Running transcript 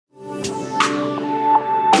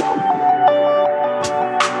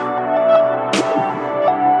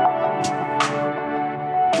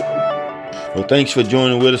Thanks for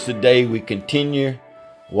joining with us today. We continue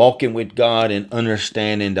walking with God and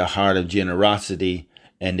understanding the heart of generosity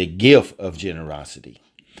and the gift of generosity.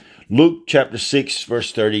 Luke chapter 6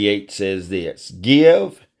 verse 38 says this: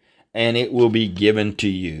 "Give, and it will be given to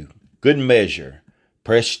you. Good measure,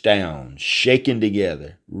 pressed down, shaken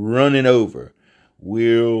together, running over,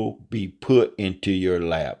 will be put into your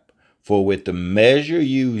lap. For with the measure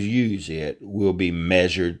you use, it will be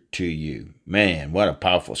measured to you." Man, what a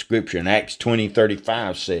powerful scripture. In Acts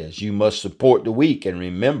 20:35 says, "You must support the weak and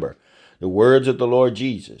remember the words of the Lord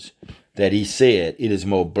Jesus, that he said, it is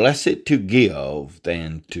more blessed to give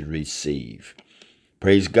than to receive."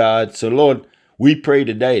 Praise God. So Lord, we pray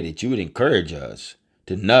today that you would encourage us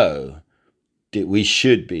to know that we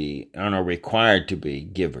should be and are required to be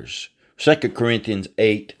givers. 2 Corinthians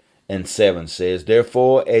 8:7 says,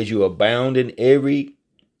 "Therefore, as you abound in everything,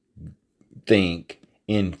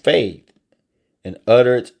 in faith, in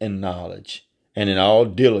utterance and knowledge, and in all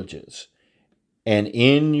diligence, and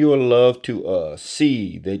in your love to us,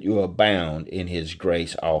 see that you abound in his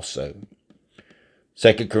grace also."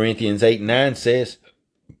 2 Corinthians 8:9 says,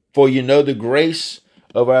 "For you know the grace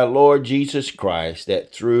of our Lord Jesus Christ,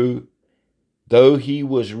 that though he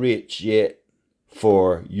was rich, yet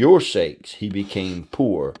for your sakes he became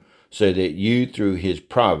poor, so that you through his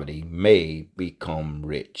poverty may become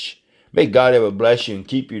rich." May God ever bless you and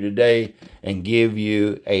keep you today and give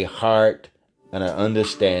you a heart and an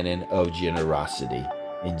understanding of generosity.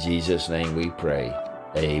 In Jesus' name we pray.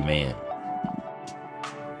 Amen.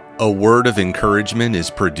 A word of encouragement is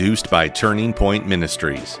produced by Turning Point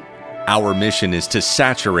Ministries. Our mission is to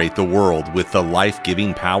saturate the world with the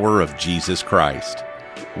life-giving power of Jesus Christ.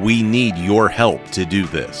 We need your help to do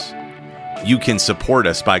this. You can support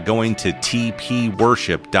us by going to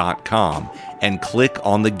tpworship.com and click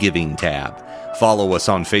on the Giving tab. Follow us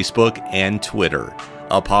on Facebook and Twitter.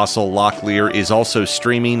 Apostle Locklear is also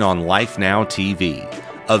streaming on Life Now TV.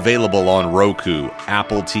 Available on Roku,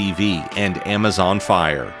 Apple TV, and Amazon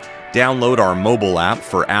Fire. Download our mobile app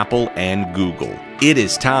for Apple and Google. It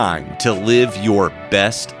is time to live your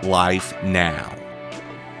best life now.